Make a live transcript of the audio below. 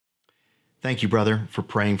Thank you, brother, for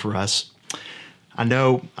praying for us. I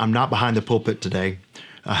know I'm not behind the pulpit today.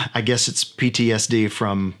 I guess it's PTSD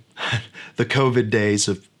from the COVID days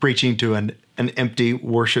of preaching to an empty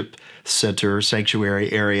worship center,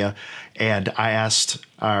 sanctuary area. And I asked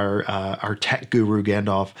our tech guru,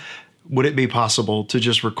 Gandalf, would it be possible to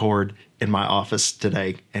just record in my office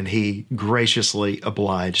today? And he graciously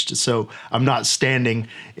obliged. So I'm not standing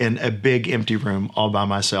in a big empty room all by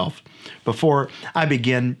myself. Before I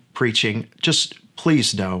begin preaching, just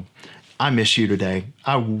please know I miss you today.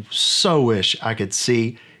 I so wish I could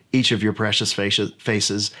see each of your precious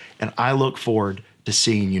faces, and I look forward to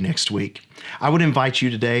seeing you next week. I would invite you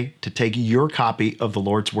today to take your copy of the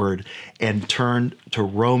Lord's Word and turn to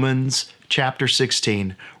Romans chapter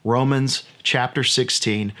 16. Romans chapter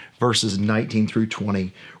 16, verses 19 through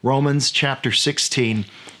 20. Romans chapter 16,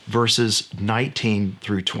 verses 19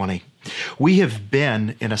 through 20. We have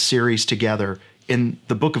been in a series together in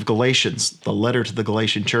the book of Galatians, the letter to the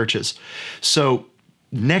Galatian churches. So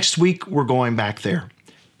next week, we're going back there.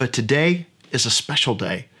 But today is a special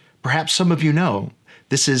day. Perhaps some of you know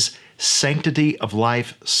this is Sanctity of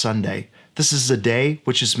Life Sunday. This is a day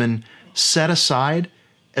which has been set aside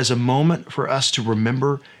as a moment for us to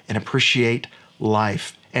remember and appreciate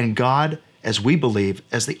life. And God, as we believe,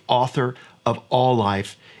 as the author of all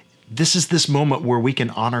life, this is this moment where we can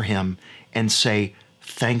honor him and say,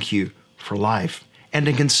 thank you for life, and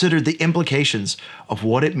to consider the implications of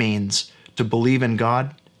what it means to believe in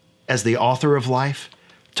God as the author of life,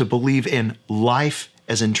 to believe in life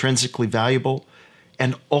as intrinsically valuable,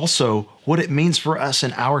 and also what it means for us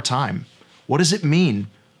in our time. What does it mean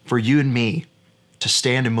for you and me to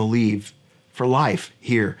stand and believe for life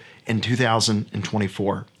here in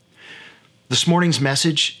 2024? This morning's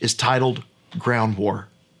message is titled Ground War.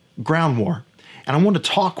 Ground War. And I want to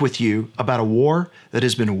talk with you about a war that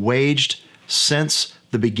has been waged since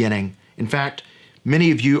the beginning. In fact,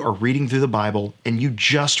 many of you are reading through the Bible and you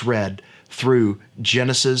just read through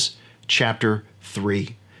Genesis chapter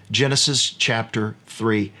 3. Genesis chapter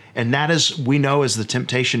 3. And that is, we know, as the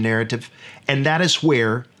temptation narrative. And that is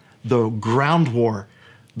where the ground war,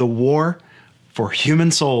 the war for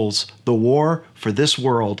human souls, the war for this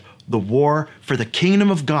world, the war for the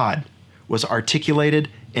kingdom of God was articulated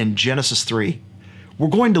in Genesis 3. We're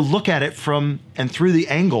going to look at it from and through the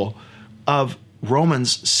angle of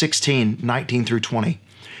Romans 16, 19 through 20.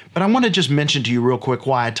 But I want to just mention to you real quick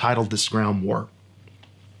why I titled this Ground War.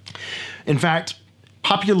 In fact,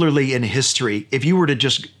 popularly in history, if you were to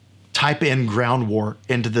just type in ground war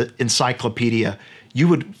into the encyclopedia, you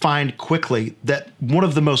would find quickly that one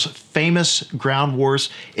of the most famous ground wars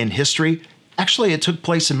in history, actually it took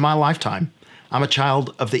place in my lifetime. I'm a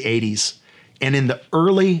child of the 80s. And in the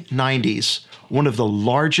early 90s, one of the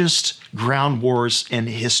largest ground wars in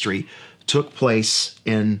history took place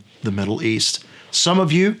in the Middle East. Some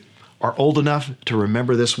of you are old enough to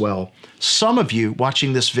remember this well. Some of you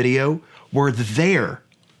watching this video were there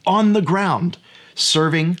on the ground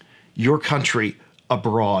serving your country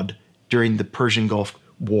abroad during the Persian Gulf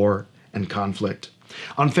War and conflict.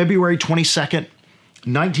 On February 22nd,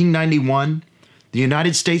 1991, the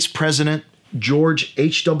United States President George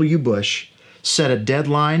H.W. Bush set a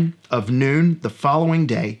deadline of noon the following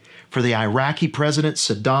day for the Iraqi President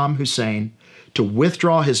Saddam Hussein to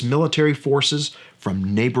withdraw his military forces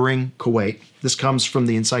from neighboring Kuwait. This comes from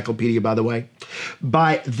the encyclopedia, by the way.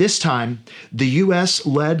 By this time, the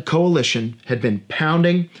U.S.-led coalition had been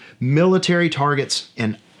pounding military targets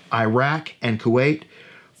in Iraq and Kuwait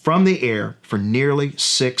from the air for nearly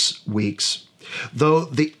 6 weeks. Though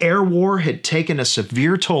the air war had taken a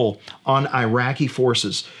severe toll on Iraqi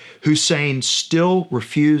forces, Hussein still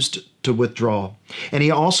refused to withdraw. And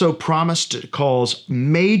he also promised to cause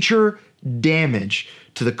major damage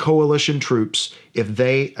to the coalition troops if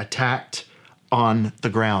they attacked on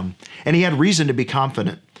the ground. And he had reason to be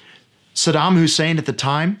confident. Saddam Hussein at the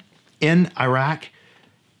time in Iraq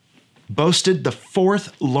boasted the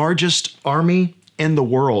fourth largest army in the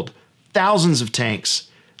world, thousands of tanks,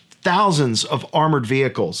 thousands of armored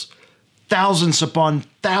vehicles, thousands upon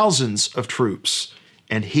thousands of troops,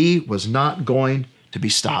 and he was not going to be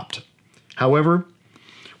stopped. However,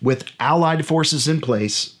 with Allied forces in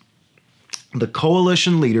place, the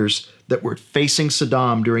coalition leaders that were facing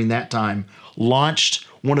Saddam during that time launched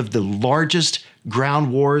one of the largest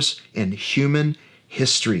ground wars in human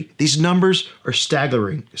history. These numbers are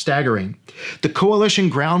staggering. The coalition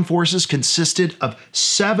ground forces consisted of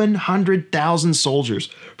 700,000 soldiers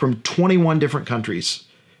from 21 different countries.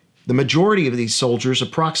 The majority of these soldiers,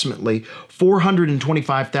 approximately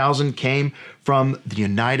 425,000, came from the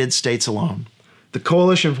United States alone. The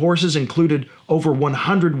coalition forces included over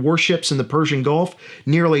 100 warships in the Persian Gulf,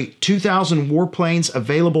 nearly 2,000 warplanes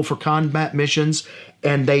available for combat missions,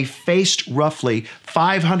 and they faced roughly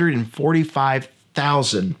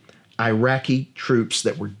 545,000 Iraqi troops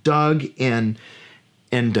that were dug in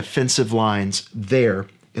defensive lines there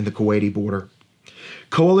in the Kuwaiti border.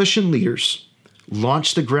 Coalition leaders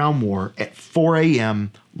launched the ground war at 4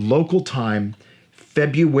 a.m. local time,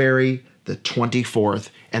 February the 24th,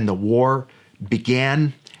 and the war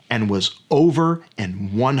began and was over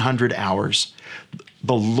in 100 hours.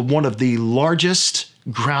 One of the largest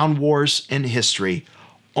ground wars in history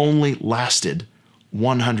only lasted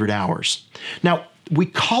 100 hours. Now, we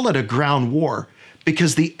call it a ground war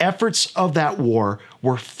because the efforts of that war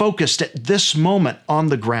were focused at this moment on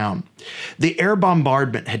the ground. The air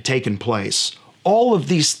bombardment had taken place. All of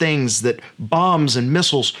these things, that bombs and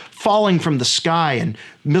missiles falling from the sky and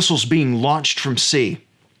missiles being launched from sea.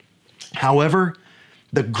 However,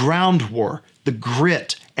 the ground war, the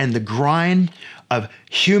grit and the grind of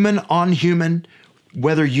human on human,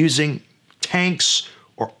 whether using tanks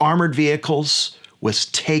or armored vehicles, was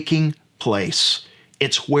taking place.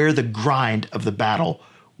 It's where the grind of the battle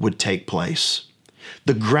would take place.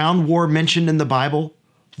 The ground war mentioned in the Bible,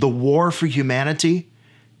 the war for humanity,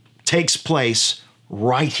 takes place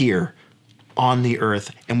right here on the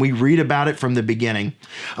earth, and we read about it from the beginning.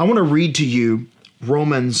 I want to read to you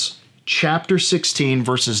Romans chapter 16,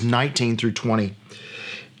 verses 19 through 20.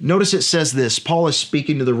 Notice it says this. Paul is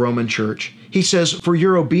speaking to the Roman church. He says, "For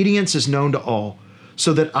your obedience is known to all,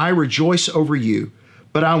 so that I rejoice over you.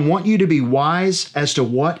 But I want you to be wise as to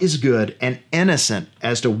what is good and innocent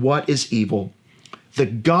as to what is evil. The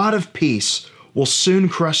God of peace will soon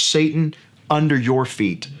crush Satan under your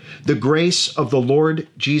feet. The grace of the Lord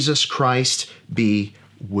Jesus Christ be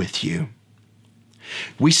with you."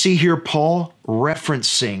 We see here Paul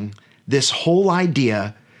referencing this whole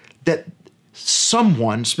idea that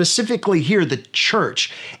someone, specifically here the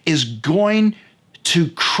church, is going to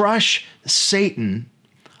crush Satan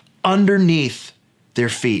underneath their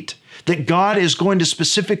feet. That God is going to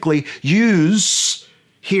specifically use,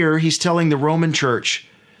 here he's telling the Roman church,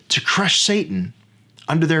 to crush Satan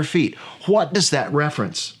under their feet. What does that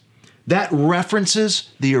reference? That references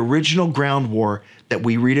the original ground war that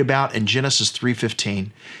we read about in Genesis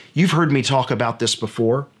 3:15. You've heard me talk about this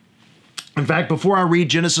before. In fact, before I read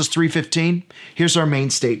Genesis 3:15, here's our main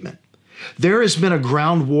statement. There has been a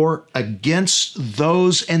ground war against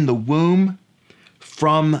those in the womb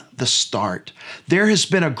from the start. There has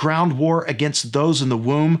been a ground war against those in the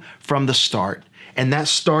womb from the start. And that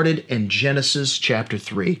started in Genesis chapter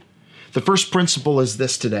 3. The first principle is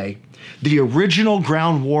this today. The original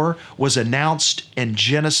ground war was announced in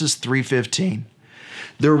Genesis 3:15.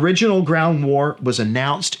 The original ground war was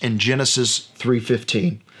announced in Genesis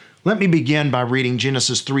 3:15. Let me begin by reading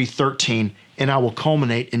Genesis 3:13, and I will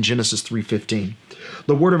culminate in Genesis 3:15.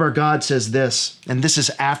 The word of our God says this, and this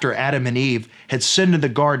is after Adam and Eve had sinned in the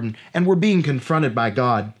garden and were being confronted by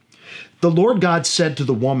God. The Lord God said to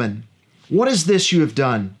the woman, "What is this you have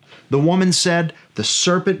done?" The woman said, "The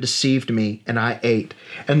serpent deceived me, and I ate."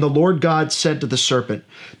 And the Lord God said to the serpent,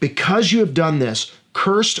 "Because you have done this,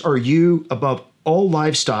 cursed are you above all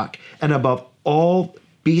livestock and above all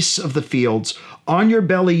beasts of the fields. On your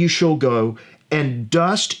belly you shall go, and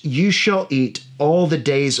dust you shall eat all the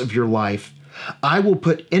days of your life. I will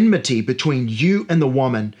put enmity between you and the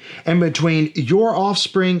woman, and between your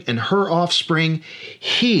offspring and her offspring.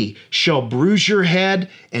 He shall bruise your head,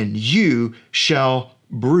 and you shall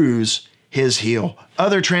bruise his heel."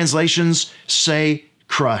 Other translations say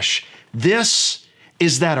crush. This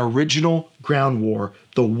is that original ground war,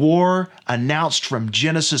 the war announced from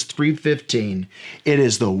Genesis 3:15. It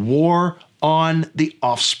is the war on the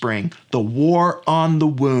offspring, the war on the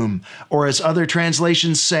womb, or as other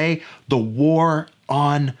translations say, the war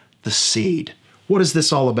on the seed. What is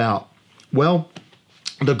this all about? Well,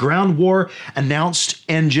 the ground war announced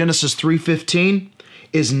in Genesis 3:15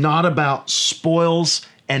 is not about spoils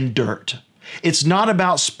and dirt. It's not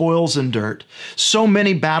about spoils and dirt. So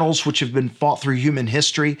many battles which have been fought through human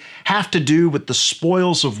history have to do with the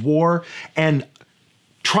spoils of war and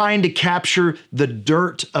trying to capture the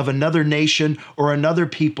dirt of another nation or another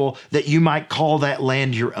people that you might call that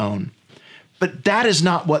land your own. But that is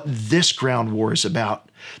not what this ground war is about.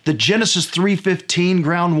 The Genesis 3:15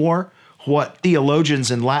 ground war, what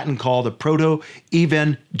theologians in Latin call the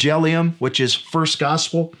proto-evangelium, which is first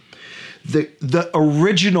gospel, the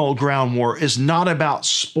original ground war is not about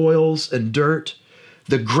spoils and dirt,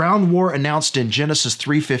 The ground war announced in Genesis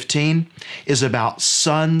 3:15 is about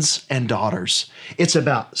sons and daughters. It's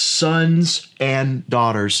about sons and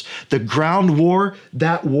daughters. The ground war,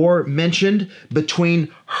 that war mentioned between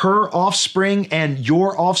her offspring and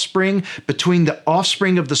your offspring, between the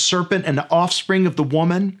offspring of the serpent and the offspring of the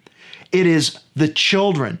woman, it is the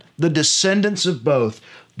children, the descendants of both.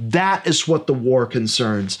 That is what the war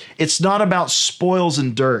concerns. It's not about spoils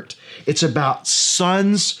and dirt. It's about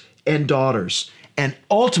sons and daughters. And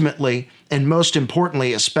ultimately, and most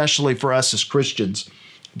importantly, especially for us as Christians,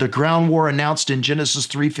 the ground war announced in Genesis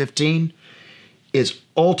 3:15 is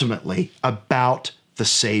ultimately about the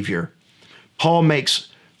Savior. Paul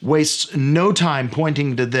wastes no time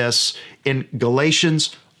pointing to this in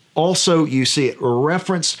Galatians. Also, you see it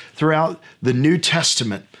referenced throughout the New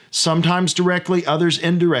Testament, sometimes directly, others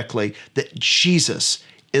indirectly, that Jesus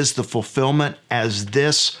is the fulfillment as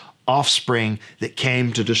this offspring that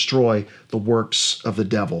came to destroy the works of the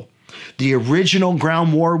devil. The original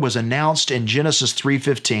ground war was announced in Genesis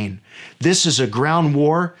 3:15. This is a ground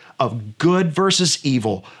war of good versus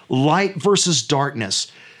evil, light versus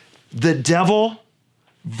darkness, the devil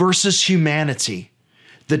versus humanity,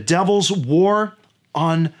 the devil's war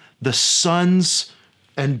on the sons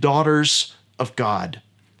and daughters of God,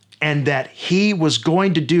 and that he was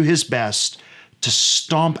going to do his best to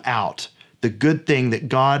stomp out the good thing that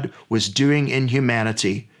God was doing in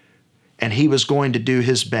humanity, and he was going to do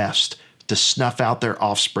his best to snuff out their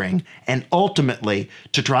offspring, and ultimately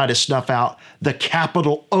to try to snuff out the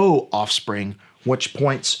capital O offspring, which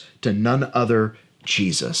points to none other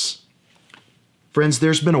Jesus. Friends,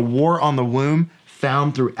 there's been a war on the womb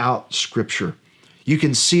found throughout Scripture. You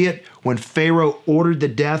can see it when Pharaoh ordered the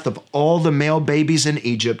death of all the male babies in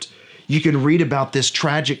Egypt. You can read about this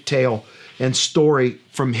tragic tale and story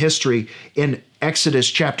from history in Exodus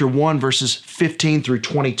chapter 1, verses 15 through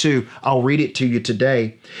 22. I'll read it to you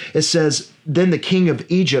today. It says, "Then the king of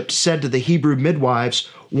Egypt said to the Hebrew midwives,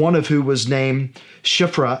 one of who was named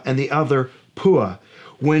Shiphrah and the other Puah,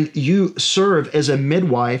 when you serve as a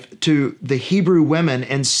midwife to the Hebrew women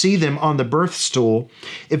and see them on the birth stool,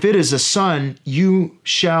 if it is a son, you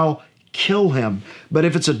shall kill him. But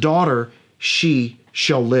if it's a daughter, she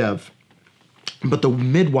shall live." But the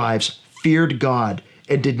midwives feared God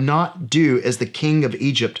and did not do as the king of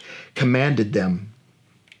Egypt commanded them,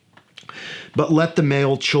 but let the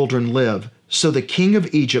male children live. So the king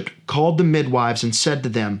of Egypt called the midwives and said to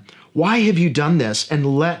them, "Why have you done this and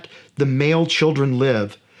let the male children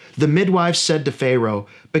live?" The midwives said to Pharaoh,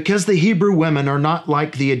 "Because the Hebrew women are not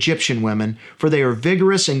like the Egyptian women, for they are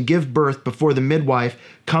vigorous and give birth before the midwife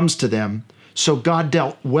comes to them." So God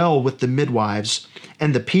dealt well with the midwives,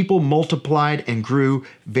 and the people multiplied and grew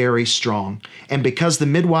very strong. And because the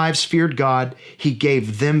midwives feared God, he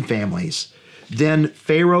gave them families. Then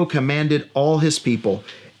Pharaoh commanded all his people,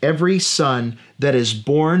 "Every son that is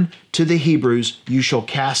born to the Hebrews you shall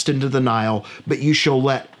cast into the Nile, but you shall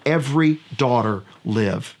let every daughter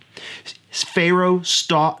live." Pharaoh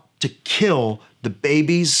sought to kill the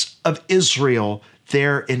babies of Israel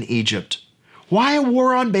there in Egypt. Why a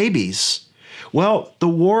war on babies? Well, the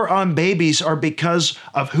war on babies are because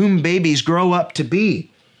of whom babies grow up to be.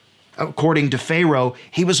 According to Pharaoh,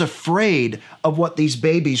 he was afraid of what these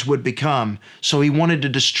babies would become, so he wanted to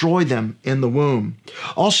destroy them in the womb.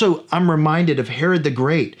 Also, I'm reminded of Herod the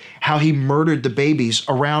Great, how he murdered the babies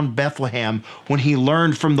around Bethlehem when he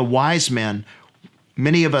learned from the wise men.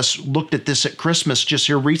 Many of us looked at this at Christmas just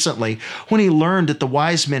here recently, when he learned that the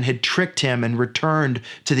wise men had tricked him and returned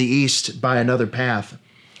to the east by another path.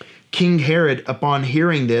 King Herod, upon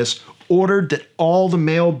hearing this, ordered that all the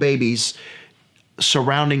male babies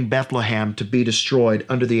surrounding Bethlehem to be destroyed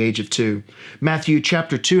under the age of 2. Matthew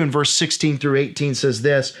chapter 2 and verse 16 through 18 says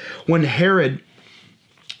this, Then Herod,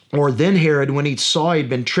 when he saw he'd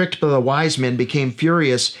been tricked by the wise men, became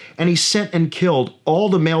furious, and he sent and killed all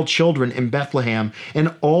the male children in Bethlehem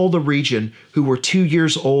and all the region who were 2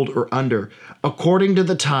 years old or under, according to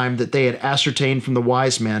the time that they had ascertained from the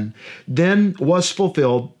wise men. Then was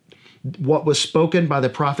fulfilled what was spoken by the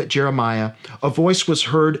prophet Jeremiah. A voice was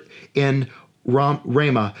heard in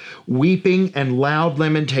Ramah, weeping and loud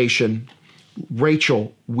lamentation,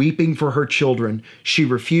 Rachel weeping for her children. She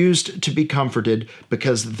refused to be comforted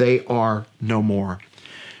because they are no more.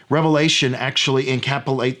 Revelation actually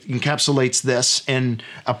encapsulates this in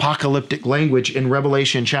apocalyptic language in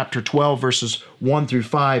Revelation chapter 12, verses 1 through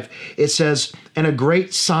 5. It says, "And a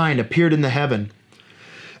great sign appeared in the heaven,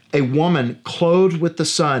 a woman clothed with the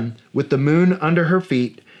sun, with the moon under her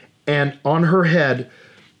feet, and on her head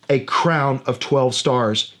a crown of 12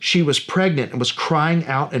 stars. She was pregnant and was crying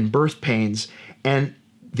out in birth pains and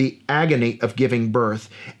the agony of giving birth.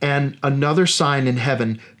 And another sign in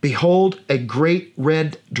heaven, behold, a great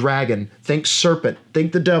red dragon, think serpent,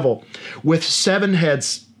 think the devil, with 7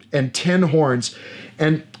 heads and 10 horns,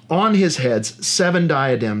 and on his heads 7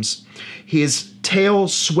 diadems. His tail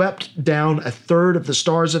swept down 1/3 of the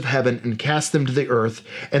stars of heaven and cast them to the earth.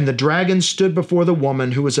 And the dragon stood before the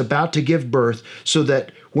woman who was about to give birth, so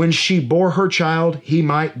that when she bore her child, he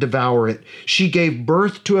might devour it. She gave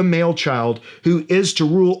birth to a male child who is to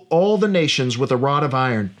rule all the nations with a rod of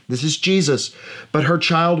iron. This is Jesus. But her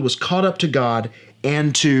child was caught up to God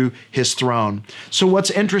and to his throne. So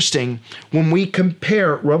what's interesting, when we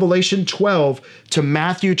compare Revelation 12 to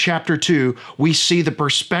Matthew chapter 2, we see the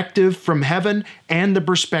perspective from heaven and the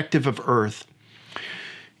perspective of earth.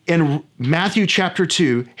 In Matthew chapter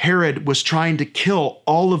 2, Herod was trying to kill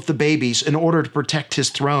all of the babies in order to protect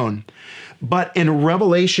his throne. But in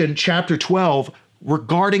Revelation chapter 12,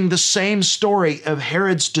 regarding the same story of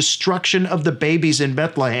Herod's destruction of the babies in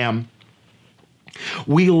Bethlehem,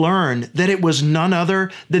 we learn that it was none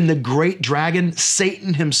other than the great dragon,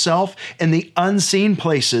 Satan himself, in the unseen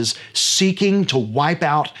places, seeking to wipe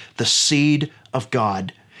out the seed of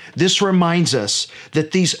God. This reminds us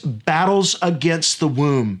that these battles against the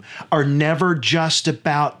womb are never just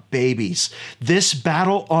about babies. This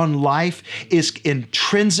battle on life is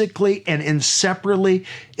intrinsically and inseparably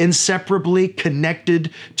connected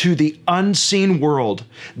to the unseen world.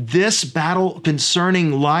 This battle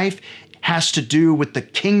concerning life has to do with the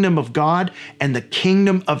kingdom of God and the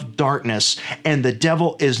kingdom of darkness, and the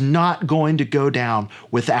devil is not going to go down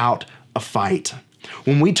without a fight.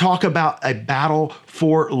 When we talk about a battle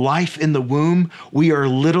for life in the womb, we are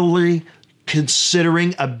literally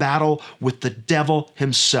considering a battle with the devil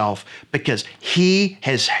himself, because he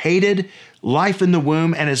has hated life in the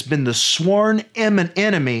womb and has been the sworn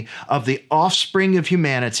enemy of the offspring of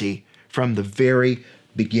humanity from the very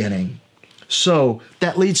beginning. So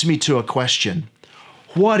that leads me to a question.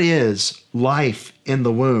 What is life in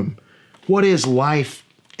the womb? What is life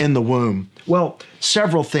in the womb? Well,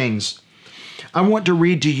 several things. I want to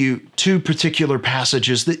read to you 2 particular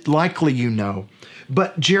passages that likely you know.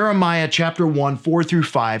 But Jeremiah chapter 1, 4 through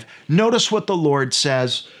 5, notice what the Lord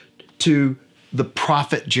says to the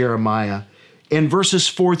prophet Jeremiah. In verses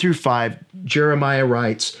 4 through 5, Jeremiah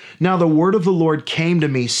writes, "Now the word of the Lord came to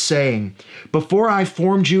me, saying, Before I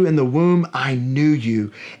formed you in the womb, I knew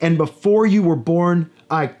you, and before you were born,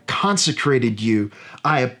 I consecrated you.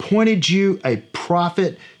 I appointed you a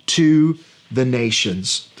prophet to the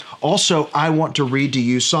nations." Also, I want to read to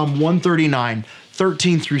you Psalm 139,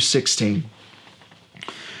 13 through 16.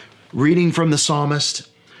 Reading from the psalmist,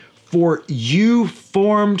 "For you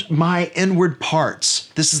formed my inward parts."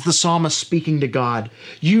 This is the psalmist speaking to God.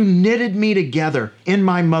 "You knitted me together in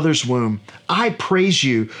my mother's womb. I praise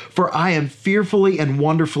you, for I am fearfully and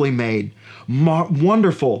wonderfully made.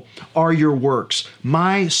 Wonderful are your works.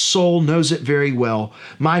 My soul knows it very well.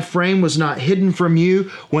 My frame was not hidden from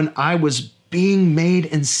you when I was being made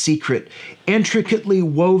in secret, intricately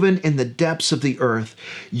woven in the depths of the earth.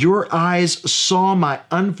 Your eyes saw my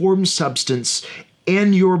unformed substance.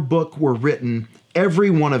 In your book were written, every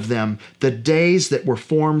one of them, the days that were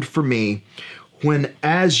formed for me, when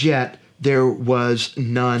as yet there was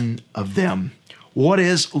none of them." What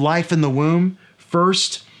is life in the womb?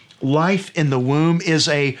 First, life in the womb is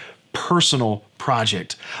a personal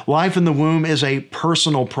project. Life in the womb is a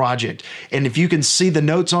personal project. And if you can see the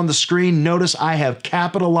notes on the screen, notice I have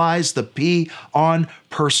capitalized the P on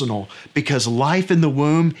personal, because life in the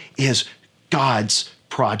womb is God's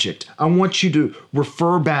project. I want you to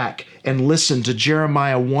refer back and listen to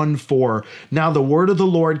Jeremiah 1:4. "Now the word of the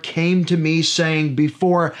Lord came to me, saying,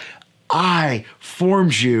 Before I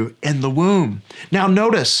formed you in the womb." Now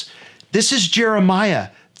notice, this is Jeremiah.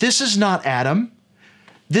 This is not Adam.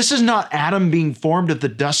 This is not Adam being formed of the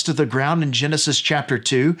dust of the ground in Genesis chapter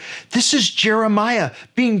 2. This is Jeremiah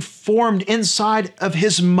being formed inside of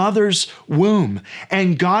his mother's womb.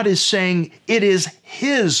 And God is saying it is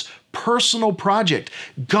his personal project.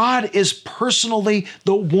 God is personally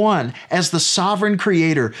the one, as the sovereign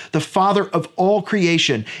creator, the father of all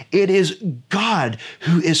creation. It is God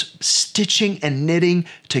who is stitching and knitting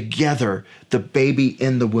together the baby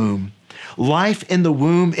in the womb. Life in the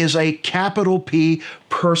womb is a capital P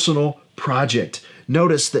personal project.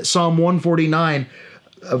 Notice that Psalm 149,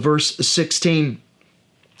 verse 16,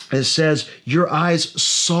 it says, "Your eyes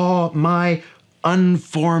saw my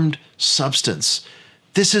unformed substance."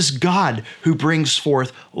 This is God who brings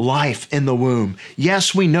forth life in the womb.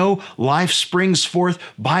 Yes, we know life springs forth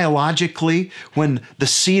biologically when the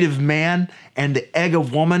seed of man and the egg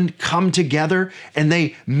of woman come together and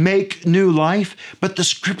they make new life. But the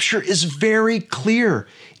scripture is very clear.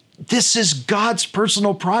 This is God's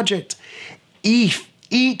personal project.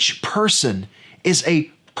 Each person is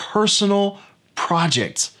a personal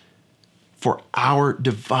project for our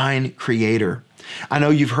divine creator. I know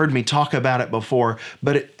you've heard me talk about it before,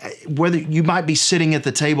 but whether you might be sitting at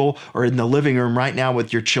the table or in the living room right now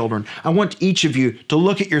with your children, I want each of you to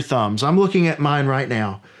look at your thumbs. I'm looking at mine right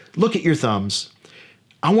now. Look at your thumbs.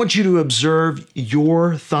 I want you to observe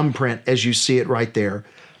your thumbprint as you see it right there.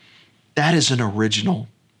 That is an original.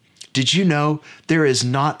 Did you know there is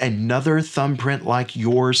not another thumbprint like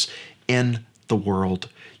yours in the world?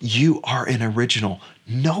 You are an original.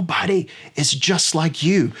 Nobody is just like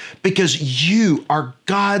you because you are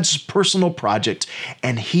God's personal project,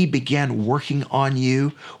 and he began working on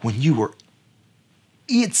you when you were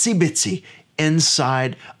itsy bitsy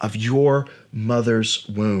inside of your mother's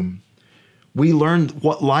womb. We learned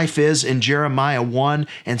what life is in Jeremiah 1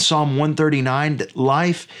 and Psalm 139, that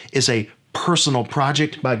life is a personal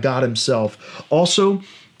project by God himself. Also,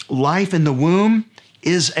 life in the womb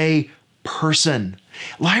is a person.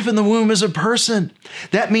 Life in the womb is a person.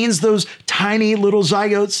 That means those tiny little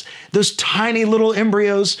zygotes, those tiny little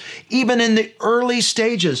embryos, even in the early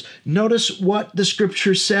stages. Notice what the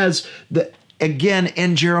scripture says that again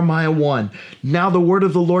in Jeremiah 1. Now the word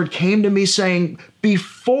of the Lord came to me saying,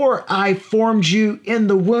 before I formed you in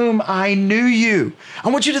the womb, I knew you. I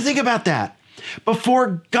want you to think about that.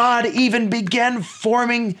 Before God even began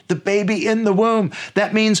forming the baby in the womb.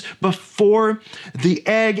 That means before the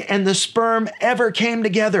egg and the sperm ever came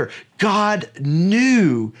together, God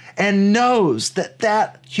knew and knows that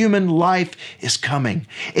that human life is coming.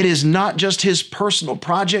 It is not just his personal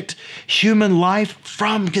project. Human life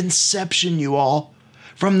from conception, you all,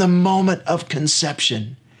 from the moment of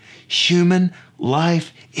conception. Human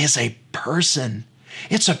life is a person.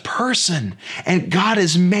 It's a person, and God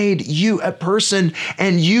has made you a person,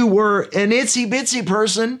 and you were an itsy bitsy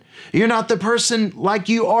person. You're not the person like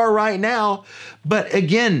you are right now. But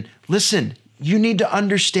again, listen, you need to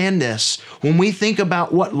understand this. When we think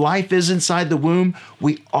about what life is inside the womb,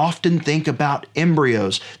 we often think about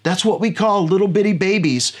embryos. That's what we call little bitty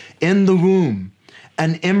babies in the womb,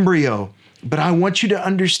 an embryo. But I want you to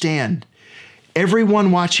understand,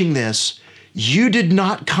 everyone watching this, you did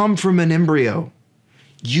not come from an embryo.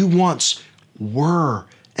 You once were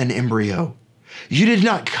an embryo. You did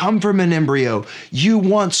not come from an embryo. You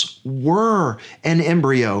once were an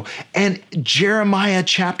embryo. And Jeremiah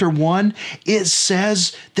chapter 1, it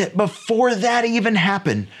says that before that even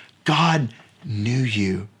happened, God knew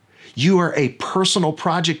you. You are a personal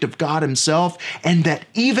project of God himself, and that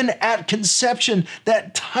even at conception,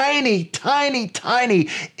 that tiny, tiny, tiny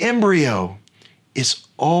embryo is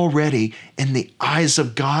already, in the eyes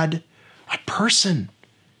of God, a person.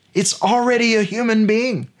 It's already a human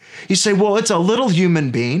being. You say, well, it's a little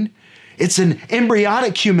human being. It's an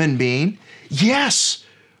embryonic human being. Yes,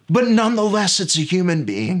 but nonetheless, it's a human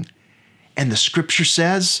being. And the scripture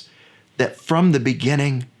says that from the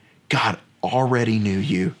beginning, God already knew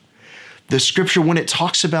you. The scripture, when it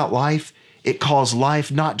talks about life, it calls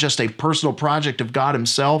life not just a personal project of God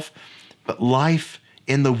himself, but life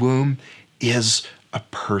in the womb is a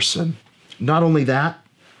person. Not only that,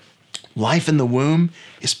 life in the womb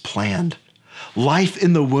is planned. Life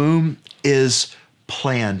in the womb is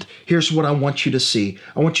planned. Here's what I want you to see.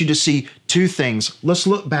 I want you to see two things. Let's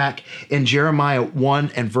look back in Jeremiah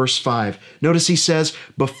 1 and verse 5. Notice he says,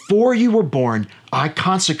 before you were born, I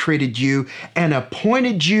consecrated you and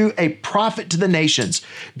appointed you a prophet to the nations.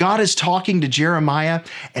 God is talking to Jeremiah,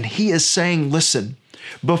 and he is saying, listen,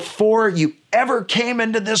 before you ever came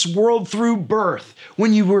into this world through birth,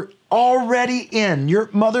 when you were already in your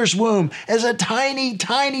mother's womb as a tiny,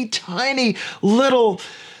 tiny, tiny little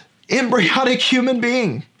embryonic human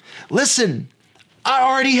being. Listen, I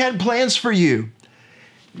already had plans for you,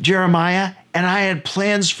 Jeremiah, and I had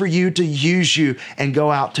plans for you to use you and go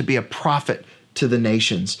out to be a prophet to the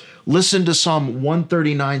nations. Listen to Psalm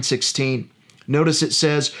 139:16. Notice it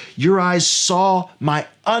says, your eyes saw my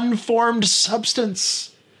unformed substance.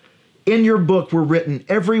 In your book were written,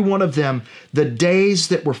 every one of them, the days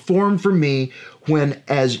that were formed for me, when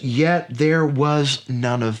as yet there was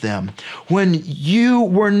none of them. When you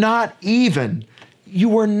were not even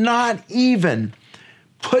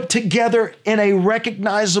put together in a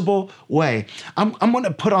recognizable way. I'm going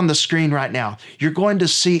to put on the screen right now. You're going to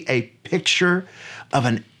see a picture of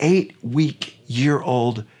an 8-week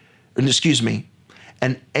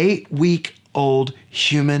old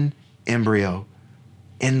human embryo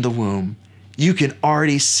in the womb. You can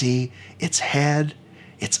already see its head,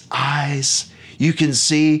 its eyes. You can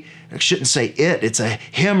see, I shouldn't say it's a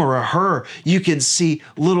him or a her. You can see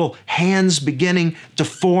little hands beginning to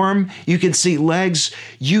form. You can see legs.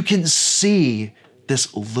 You can see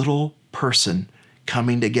this little person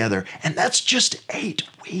coming together. And that's just 8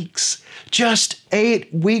 weeks. Just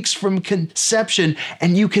 8 weeks from conception.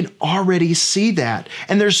 And you can already see that.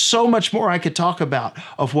 And there's so much more I could talk about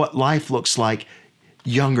of what life looks like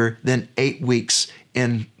younger than 8 weeks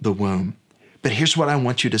in the womb. But here's what I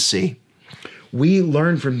want you to see. We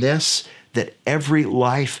learn from this that every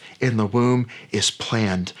life in the womb is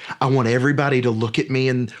planned. I want everybody to look at me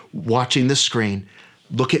and watching the screen.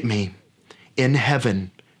 Look at me. In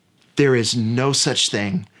heaven, there is no such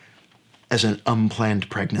thing as an unplanned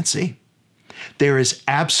pregnancy. There is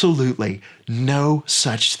absolutely no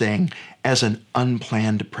such thing as an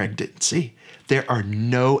unplanned pregnancy. There are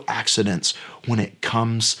no accidents when it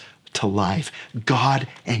comes to life. God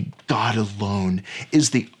and God alone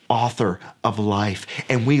is the author of life.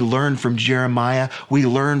 And we learn from Jeremiah, we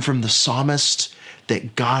learn from the psalmist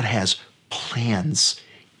that God has plans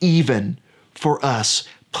even for us.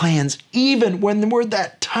 Plans even when we're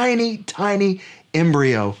that tiny, tiny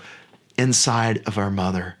embryo inside of our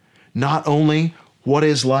mother. Not only what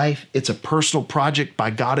is life, it's a personal project by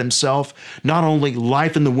God himself. Not only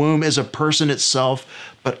life in the womb is a person itself,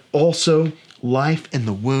 but also life in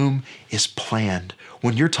the womb is planned.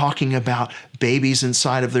 When you're talking about babies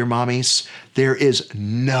inside of their mommies, there is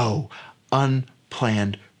no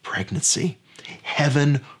unplanned pregnancy.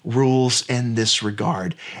 Heaven rules in this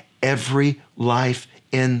regard. Every life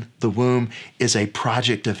in the womb is a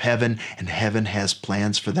project of heaven, and heaven has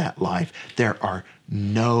plans for that life. There are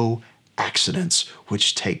no accidents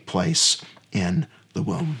which take place in the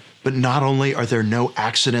womb. But not only are there no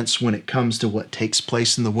accidents when it comes to what takes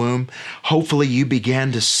place in the womb, hopefully you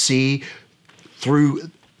began to see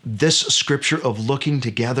through this scripture of looking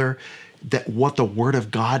together that what the Word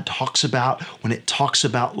of God talks about when it talks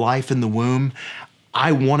about life in the womb.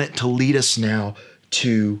 I want it to lead us now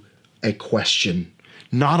to a question.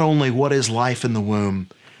 Not only what is life in the womb,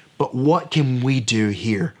 but what can we do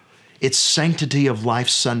here? It's Sanctity of Life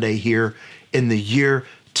Sunday here in the year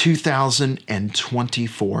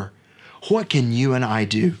 2024. What can you and I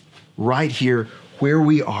do right here where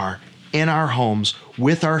we are in our homes,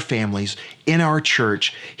 with our families, in our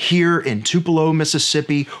church, here in Tupelo,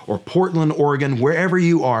 Mississippi, or Portland, Oregon, wherever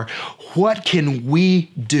you are? What can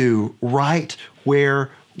we do right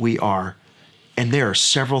where we are? And there are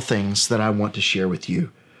several things that I want to share with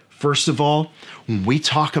you. First of all, when we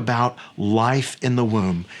talk about life in the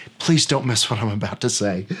womb, please don't miss what I'm about to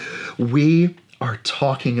say. We are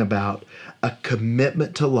talking about a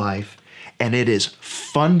commitment to life, and it is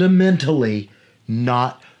fundamentally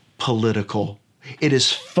not political. It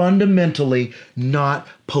is fundamentally not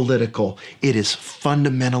political. It is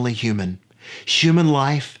fundamentally human. Human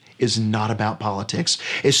life is not about politics.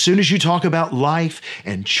 As soon as you talk about life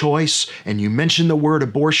and choice and you mention the word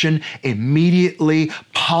abortion, immediately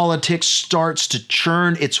politics starts to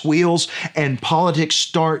churn its wheels and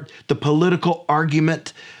the political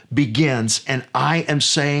argument begins. And I am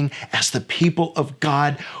saying, as the people of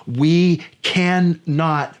God, we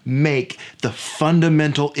cannot make the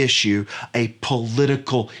fundamental issue a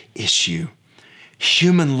political issue.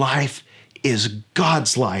 Human life is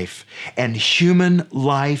God's life, and human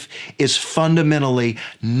life is fundamentally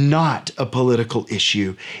not a political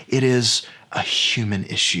issue. It is a human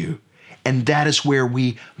issue, and that is where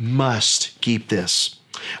we must keep this.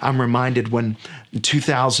 I'm reminded when in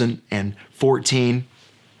 2014,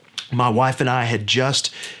 my wife and I had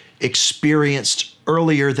just experienced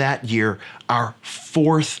earlier that year our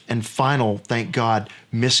 4th and final, thank God,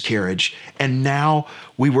 miscarriage. And now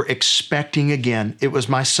we were expecting again. It was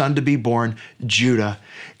my son to be born, Judah.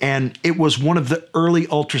 And it was one of the early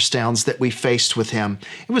ultrasounds that we faced with him.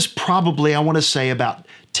 It was probably, I want to say, about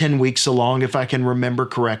 10 weeks along, if I can remember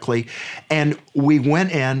correctly. And we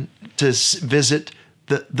went in to visit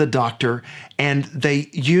the doctor, and they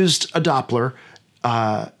used a Doppler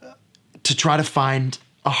to try to find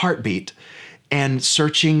a heartbeat. And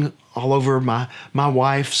searching all over my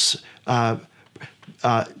wife's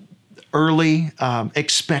early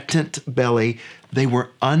expectant belly, they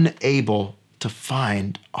were unable to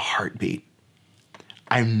find a heartbeat.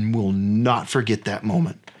 I will not forget that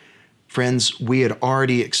moment. Friends, we had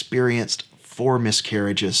already experienced 4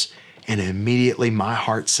 miscarriages, and immediately my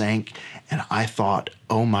heart sank, and I thought,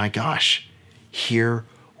 oh my gosh, here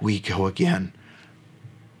we go again.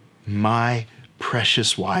 My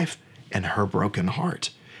precious wife and her broken heart.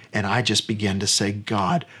 And I just began to say,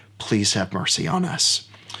 God, please have mercy on us.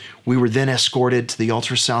 We were then escorted to the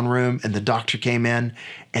ultrasound room, and the doctor came in,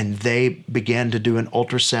 and they began to do an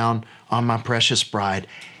ultrasound on my precious bride.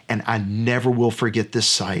 And I never will forget this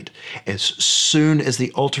sight. As soon as the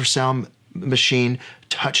ultrasound machine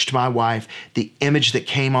touched my wife, the image that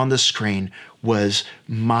came on the screen was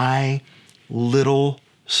my little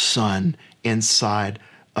son inside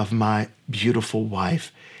of my beautiful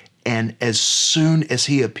wife. And as soon as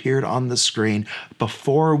he appeared on the screen,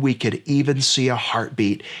 before we could even see a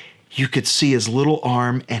heartbeat, you could see his little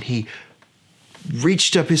arm, and he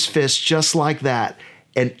reached up his fist just like that,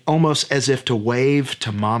 and almost as if to wave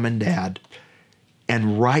to mom and dad.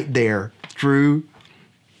 And right there, through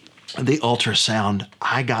the ultrasound,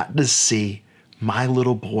 I got to see my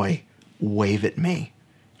little boy wave at me.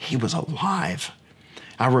 He was alive.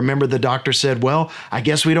 I remember the doctor said, well, I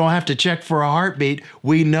guess we don't have to check for a heartbeat.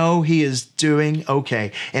 We know he is doing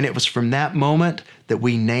okay. And it was from that moment that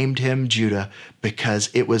we named him Judah,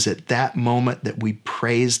 because it was at that moment that we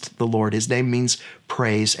praised the Lord. His name means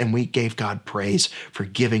praise, and we gave God praise for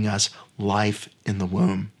giving us life in the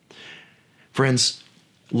womb. Friends,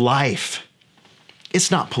 life,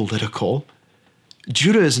 it's not political.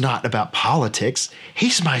 Judah is not about politics.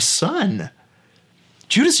 He's my son.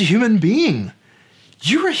 Judah's a human being.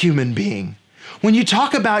 You're a human being. When you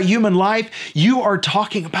talk about human life, you are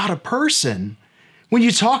talking about a person. When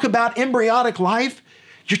you talk about embryonic life,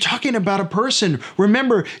 you're talking about a person.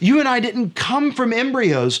 Remember, you and I didn't come from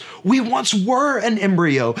embryos. We once were an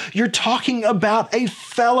embryo. You're talking about a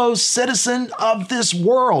fellow citizen of this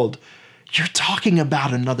world. You're talking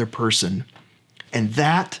about another person. And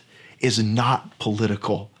that is not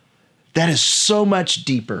political. That is so much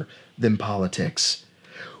deeper than politics.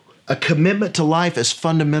 A commitment to life is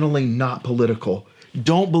fundamentally not political.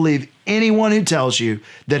 Don't believe anyone who tells you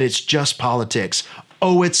that it's just politics.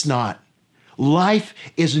 Oh, it's not. Life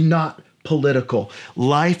is not political.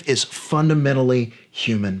 Life is fundamentally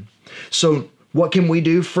human. So what can we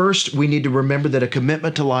do? First, we need to remember that a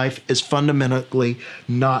commitment to life is fundamentally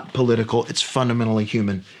not political. It's fundamentally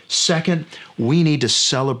human. Second, we need to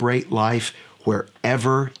celebrate life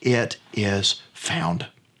wherever it is found.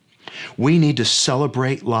 We need to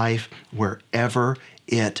celebrate life wherever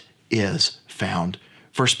it is found.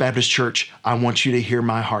 First Baptist Church, I want you to hear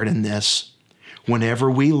my heart in this. Whenever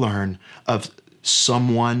we learn of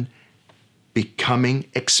someone becoming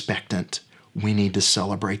expectant, we need to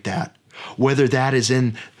celebrate that. Whether that is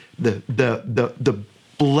in the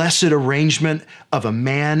blessed arrangement of a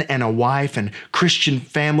man and a wife and Christian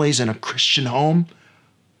families and a Christian home,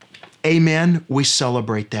 amen, we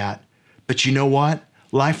celebrate that. But you know what?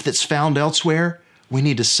 Life that's found elsewhere, we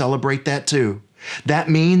need to celebrate that too. That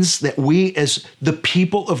means that we as the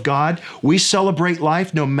people of God, we celebrate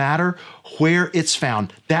life no matter where it's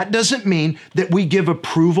found. That doesn't mean that we give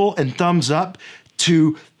approval and thumbs up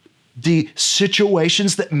to the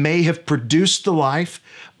situations that may have produced the life,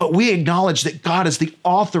 but we acknowledge that God is the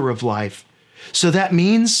author of life. So that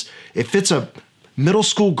means if it's a middle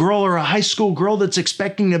school girl or a high school girl that's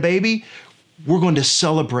expecting a baby, we're going to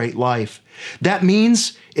celebrate life. That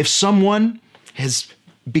means if someone has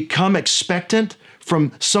become expectant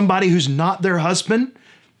from somebody who's not their husband,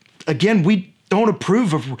 again, we don't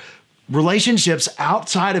approve of relationships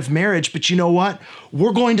outside of marriage, but you know what?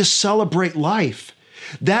 We're going to celebrate life.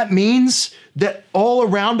 That means that all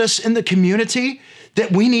around us in the community,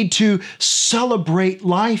 that we need to celebrate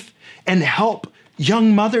life and help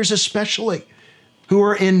young mothers especially who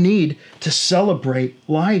are in need to celebrate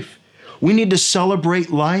life. We need to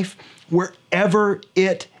celebrate life wherever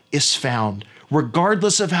it is found,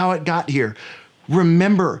 regardless of how it got here.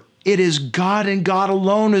 Remember, it is God and God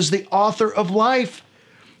alone is the author of life.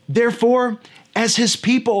 Therefore, as his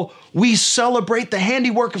people, we celebrate the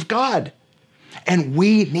handiwork of God. And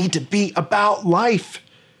we need to be about life.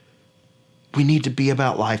 We need to be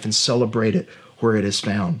about life and celebrate it where it is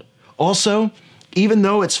found. Also, even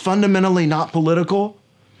though it's fundamentally not political,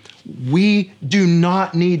 we do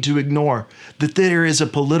not need to ignore that there is a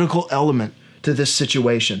political element to this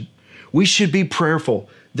situation. We should be prayerful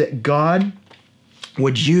that God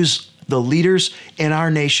would use the leaders in our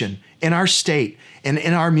nation, in our state, and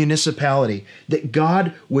in our municipality, that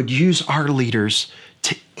God would use our leaders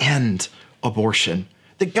to end abortion,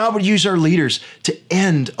 that God would use our leaders to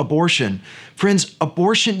end abortion. Friends,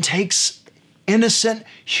 abortion takes innocent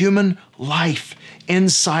human life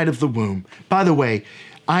inside of the womb. By the way,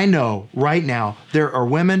 I know right now there are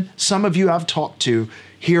women, some of you I've talked to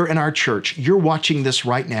here in our church, you're watching this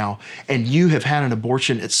right now and you have had an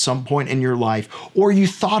abortion at some point in your life, or you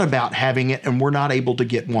thought about having it and were not able to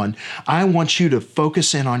get one. I want you to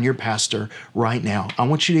focus in on your pastor right now. I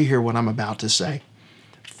want you to hear what I'm about to say.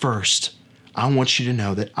 first, I want you to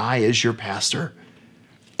know that I, as your pastor,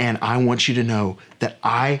 and I want you to know that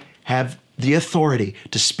I have the authority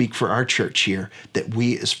to speak for our church here, that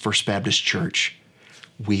we as First Baptist Church,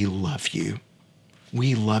 we love you.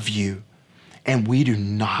 We love you. And we do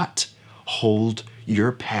not hold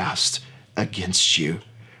your past against you.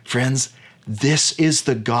 Friends, this is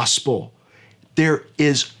the gospel. There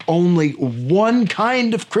is only one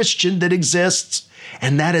kind of Christian that exists,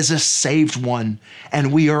 and that is a saved one.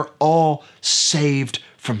 And we are all saved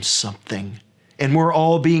from something. And we're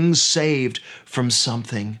all being saved from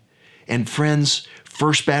something. And friends,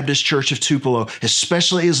 First Baptist Church of Tupelo,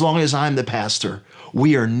 especially as long as I'm the pastor,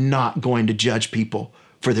 we are not going to judge people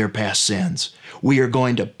for their past sins. We are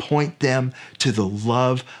going to point them to the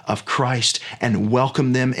love of Christ and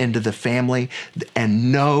welcome them into the family,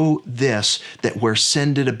 and know this, that where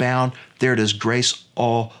sin did abound, there does grace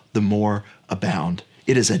all the more abound.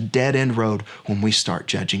 It is a dead-end road when we start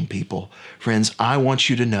judging people. Friends, I want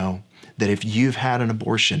you to know that if you've had an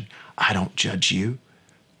abortion, I don't judge you.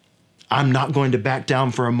 I'm not going to back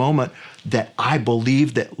down for a moment that I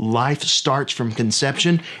believe that life starts from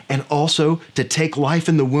conception, and also to take life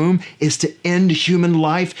in the womb is to end human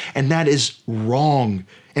life, and that is wrong,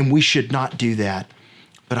 and we should not do that.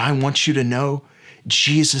 But I want you to know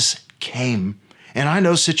Jesus came. And I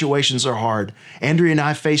know situations are hard. Andrea and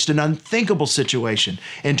I faced an unthinkable situation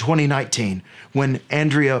in 2019 when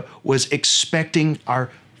Andrea was expecting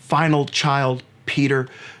our final child, Peter,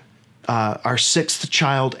 our sixth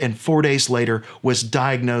child, and 4 days later was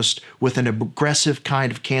diagnosed with an aggressive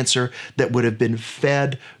kind of cancer that would have been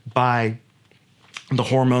fed by the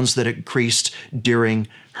hormones that increased during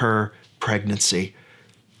her pregnancy.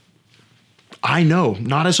 I know,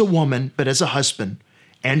 not as a woman, but as a husband,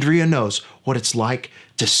 Andrea knows what it's like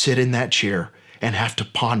to sit in that chair and have to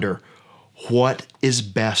ponder what is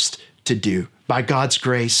best to do. By God's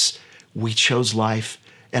grace, we chose life.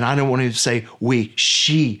 And I don't want to say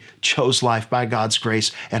she chose life by God's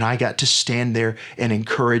grace. And I got to stand there and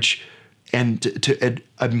encourage and to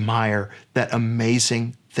admire that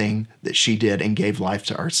amazing thing that she did and gave life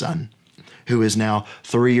to our son, who is now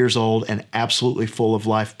 3 years old and absolutely full of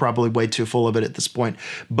life, probably way too full of it at this point.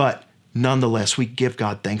 But nonetheless, we give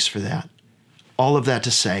God thanks for that. All of that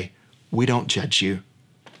to say, we don't judge you.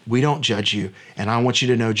 We don't judge you. And I want you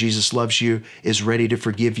to know Jesus loves you, is ready to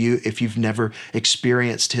forgive you if you've never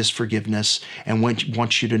experienced his forgiveness, and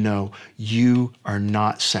wants you to know you are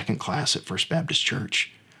not second class at First Baptist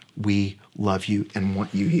Church. We love you and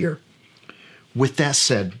want you here. With that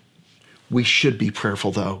said, we should be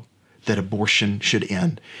prayerful, though, that abortion should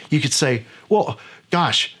end. You could say, well,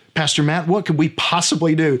 gosh, Pastor Matt, what could we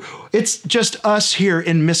possibly do? It's just us here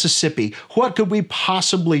in Mississippi. What could we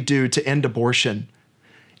possibly do to end abortion?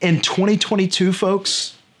 In 2022,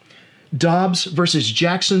 folks, Dobbs versus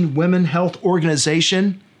Jackson Women Health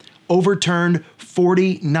Organization overturned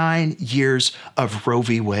 49 years of Roe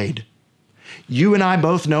v. Wade. You and I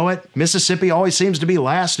both know it. Mississippi always seems to be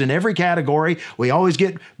last in every category. We always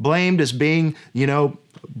get blamed as being,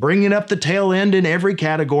 bringing up the tail end in every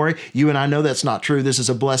category. You and I know that's not true. This is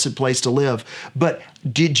a blessed place to live. But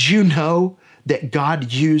did you know that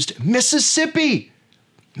God used Mississippi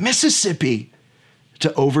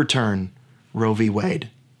to overturn Roe v. Wade?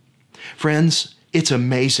 Friends, it's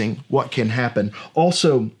amazing what can happen.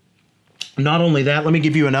 Also, not only that, let me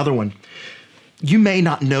give you another one. You may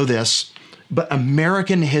not know this, but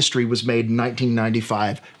American history was made in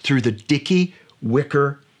 1995 through the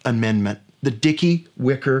Dickey-Wicker Amendment. The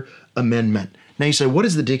Dickey-Wicker Amendment. Now you say, what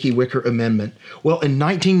is the Dickey-Wicker Amendment? Well, in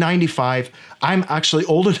 1995, I'm actually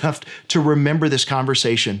old enough to remember this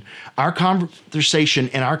conversation. Our conversation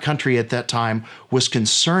in our country at that time was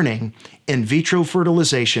concerning in vitro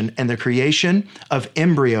fertilization and the creation of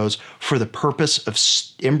embryos for the purpose of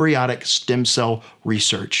embryonic stem cell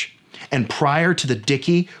research. And prior to the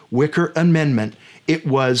Dickey-Wicker Amendment, it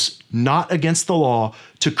was not against the law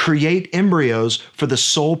to create embryos for the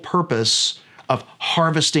sole purpose of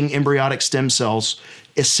harvesting embryonic stem cells,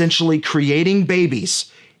 essentially creating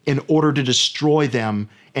babies in order to destroy them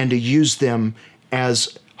and to use them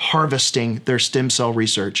as harvesting their stem cell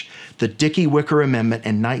research. The Dickey-Wicker Amendment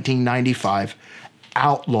in 1995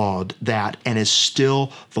 outlawed that and is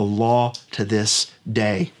still the law to this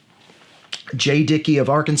day. J. Dickey of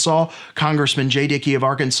Arkansas, Congressman J. Dickey of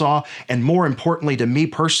Arkansas, and more importantly to me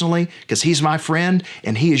personally, because he's my friend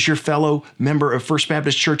and he is your fellow member of First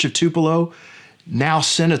Baptist Church of Tupelo, now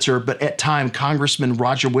Senator, but at time Congressman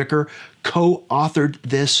Roger Wicker, co-authored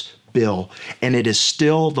this bill. And it is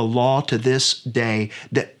still the law to this day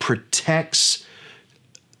that protects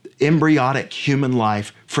embryonic human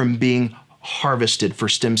life from being harvested for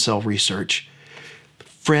stem cell research.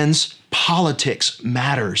 Friends, politics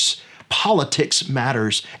matters. Politics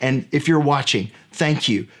matters. And if you're watching, thank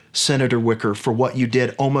you, Senator Wicker, for what you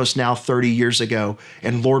did almost now 30 years ago.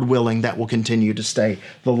 And Lord willing, that will continue to stay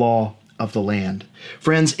the law of the land.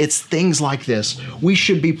 Friends, it's things like this. We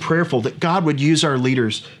should be prayerful that God would use our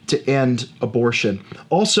leaders to end abortion.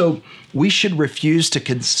 Also, we should refuse to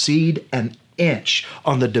concede an inch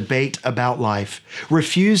on the debate about life.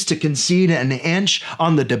 Refuse to concede an inch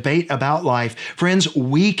on the debate about life. Friends,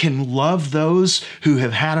 we can love those who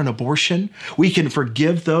have had an abortion. We can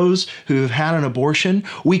forgive those who have had an abortion.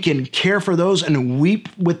 We can care for those and weep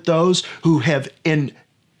with those who have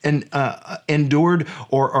endured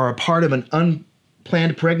or are a part of an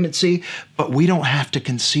unplanned pregnancy, but we don't have to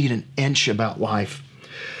concede an inch about life.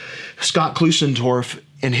 Scott Klusendorf,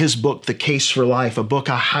 in his book, The Case for Life, a book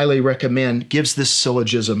I highly recommend, gives this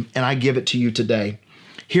syllogism, and I give it to you today.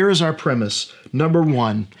 Here is our premise. Number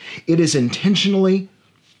one, it is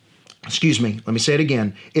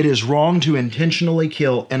wrong to intentionally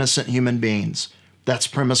kill innocent human beings. That's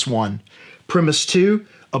premise one. Premise two,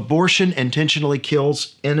 abortion intentionally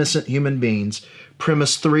kills innocent human beings.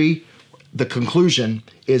 Premise three, the conclusion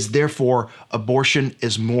is therefore abortion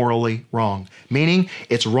is morally wrong, meaning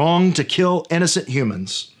it's wrong to kill innocent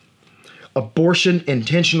humans. Abortion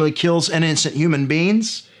intentionally kills innocent human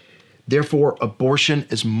beings, therefore abortion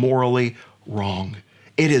is morally wrong.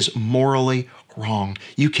 It is morally wrong.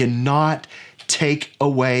 You cannot take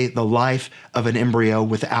away the life of an embryo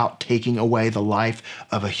without taking away the life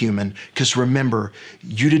of a human. Because remember,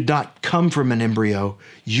 you did not come from an embryo.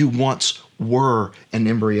 You once were an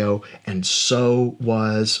embryo, and so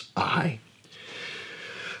was I.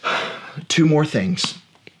 Two more things.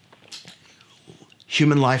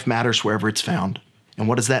 Human life matters wherever it's found. And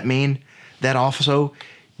what does that mean? That also,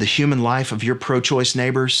 the human life of your pro-choice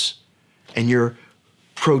neighbors and your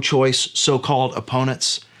pro-choice so-called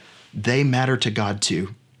opponents, they matter to God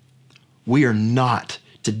too. We are not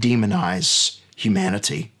to demonize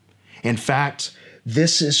humanity. In fact,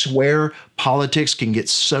 this is where politics can get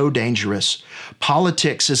so dangerous.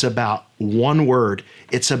 Politics is about one word.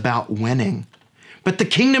 It's about winning. But the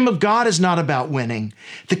kingdom of God is not about winning.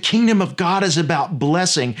 The kingdom of God is about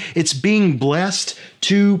blessing. It's being blessed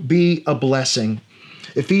to be a blessing.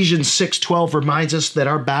 Ephesians 6:12 reminds us that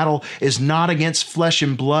our battle is not against flesh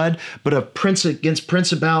and blood, but against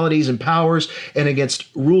principalities and powers and against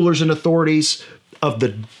rulers and authorities of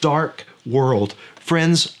the dark world.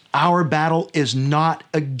 Friends, our battle is not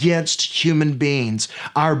against human beings.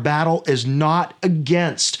 Our battle is not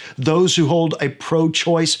against those who hold a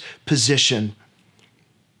pro-choice position.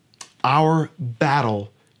 Our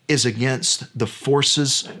battle is against the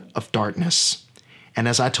forces of darkness. And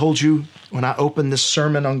as I told you when I opened this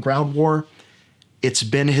sermon on ground war, it's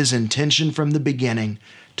been his intention from the beginning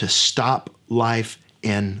to stop life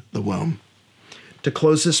in the womb. To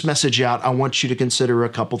close this message out, I want you to consider a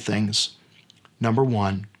couple things. Number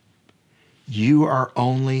one, you are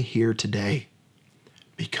only here today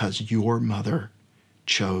because your mother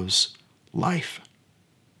chose life.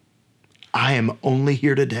 I am only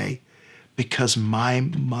here today because my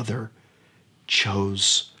mother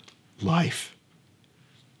chose life.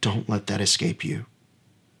 Don't let that escape you.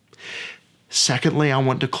 Secondly, I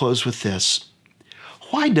want to close with this.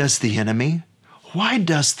 Why does the enemy, why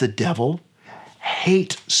does the devil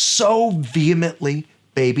hate so vehemently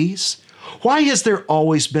babies? Why has there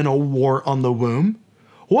always been a war on the womb?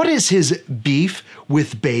 What is his beef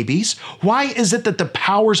with babies? Why is it that the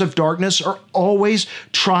powers of darkness are always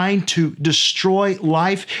trying to destroy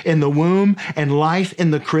life in the womb and life in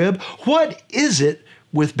the crib? What is it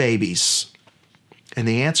with babies? And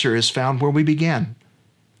the answer is found where we began,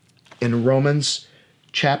 in Romans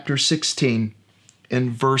chapter 16,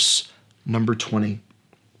 in verse number 20.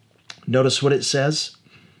 Notice what it says.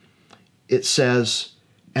 It says,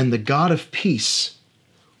 "And the God of peace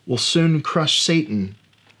will soon crush Satan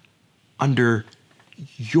under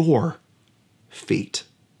your feet."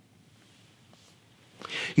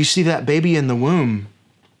 You see, that baby in the womb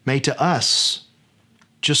may to us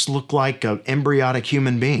just look like an embryonic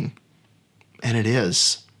human being, and it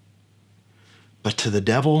is. But to the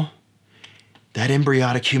devil, that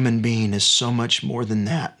embryonic human being is so much more than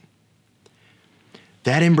that.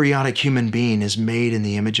 That embryonic human being is made in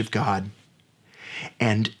the image of God.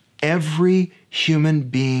 And every human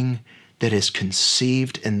being that is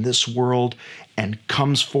conceived in this world and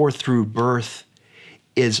comes forth through birth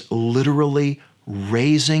is literally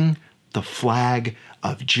raising the flag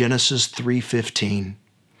of Genesis 3:15,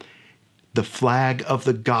 the flag of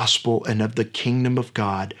the gospel and of the kingdom of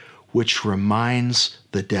God, which reminds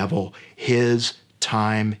the devil his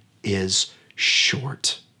time is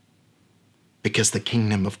short. because the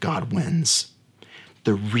kingdom of God wins.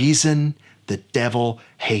 The reason the devil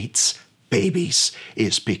hates babies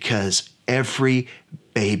is because every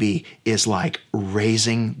baby is like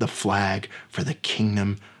raising the flag for the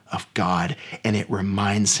kingdom of God, and it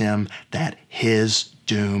reminds him that his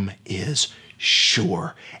doom is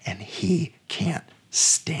sure and he can't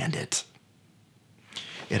stand it.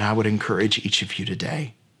 And I would encourage each of you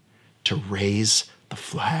today to raise the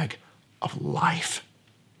flag of life.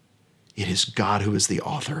 It is God who is the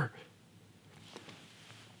author.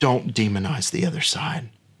 Don't demonize the other side.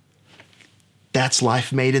 That's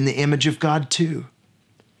life made in the image of God too.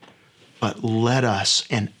 But let us,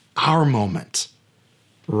 in our moment,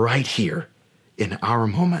 right here, in our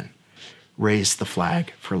moment, raise the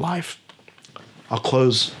flag for life. I'll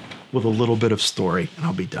close with a little bit of story and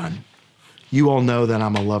I'll be done. You all know that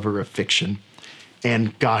I'm a lover of fiction.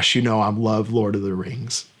 And gosh, you know I love Lord of the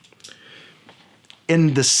Rings.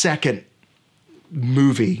 In the second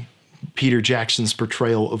movie, Peter Jackson's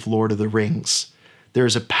portrayal of Lord of the Rings,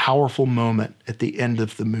 there's a powerful moment at the end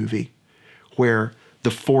of the movie where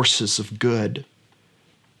the forces of good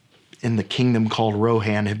in the kingdom called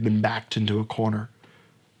Rohan have been backed into a corner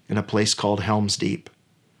in a place called Helm's Deep.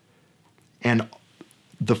 And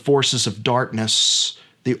the forces of darkness,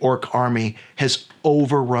 the orc army, has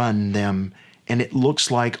overrun them, and it looks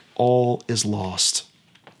like all is lost.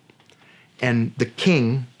 And the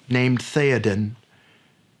king, named Theoden,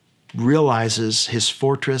 realizes his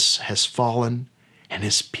fortress has fallen and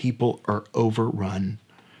his people are overrun.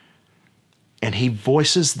 And he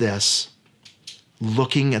voices this,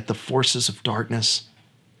 looking at the forces of darkness.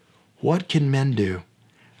 What can men do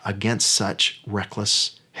against such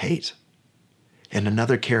reckless hate? And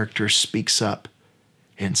another character speaks up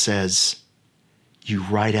and says, you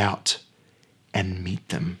ride out and meet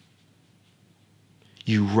them.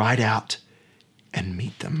 You ride out and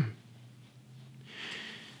meet them.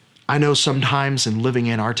 I know sometimes in living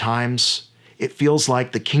in our times, it feels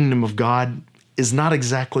like the kingdom of God is not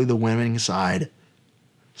exactly the winning side.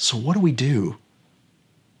 So what do?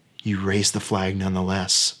 You raise the flag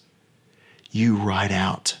nonetheless. You ride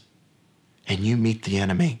out and you meet the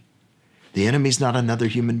enemy. The enemy's not another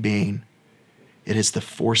human being. It is the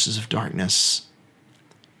forces of darkness.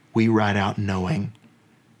 We ride out knowing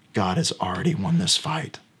God has already won this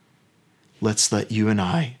fight. Let's let you and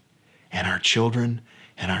I and our children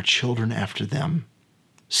after them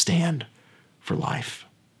stand for life.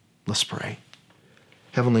 Let's pray.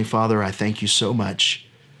 Heavenly Father, I thank you so much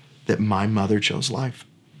that my mother chose life.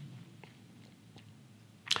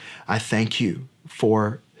 I thank you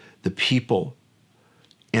for the people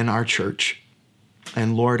in our church.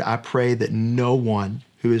 And Lord, I pray that no one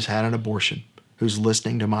who has had an abortion, who's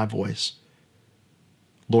listening to my voice,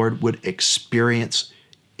 Lord, would experience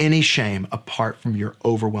any shame apart from your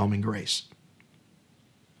overwhelming grace.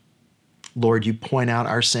 Lord, you point out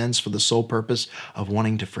our sins for the sole purpose of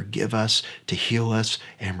wanting to forgive us, to heal us,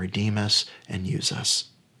 and redeem us, and use us.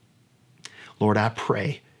 Lord, I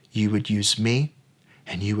pray you would use me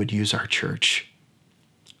and you would use our church,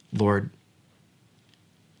 Lord,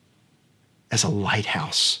 as a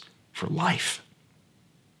lighthouse for life.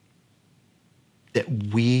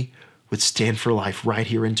 That we would stand for life right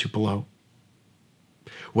here in Tupelo.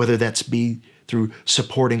 Whether that's be through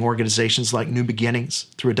supporting organizations like New Beginnings,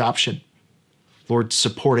 through adoption, Lord,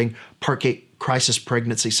 supporting Parkgate Crisis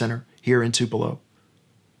Pregnancy Center here in Tupelo.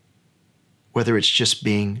 Whether it's just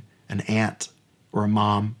being an aunt or a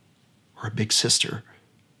mom or a big sister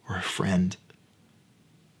or a friend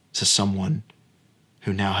to someone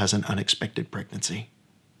who now has an unexpected pregnancy.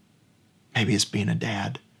 Maybe it's being a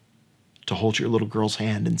dad to hold your little girl's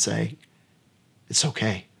hand and say, it's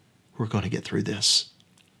okay, we're going to get through this.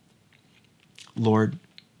 Lord,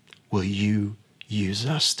 will you use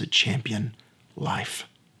us to champion life?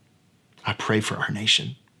 I pray for our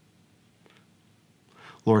nation.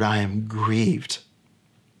 Lord, I am grieved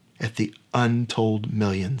at the untold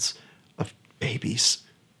millions of babies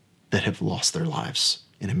that have lost their lives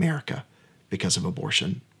in America because of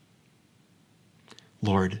abortion.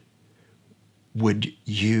 Lord, would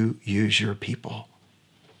you use your people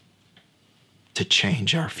to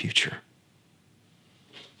change our future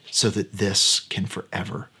so that this can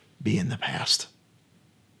forever be in the past?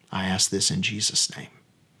 I ask this in Jesus' name.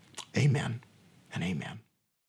 Amen and amen.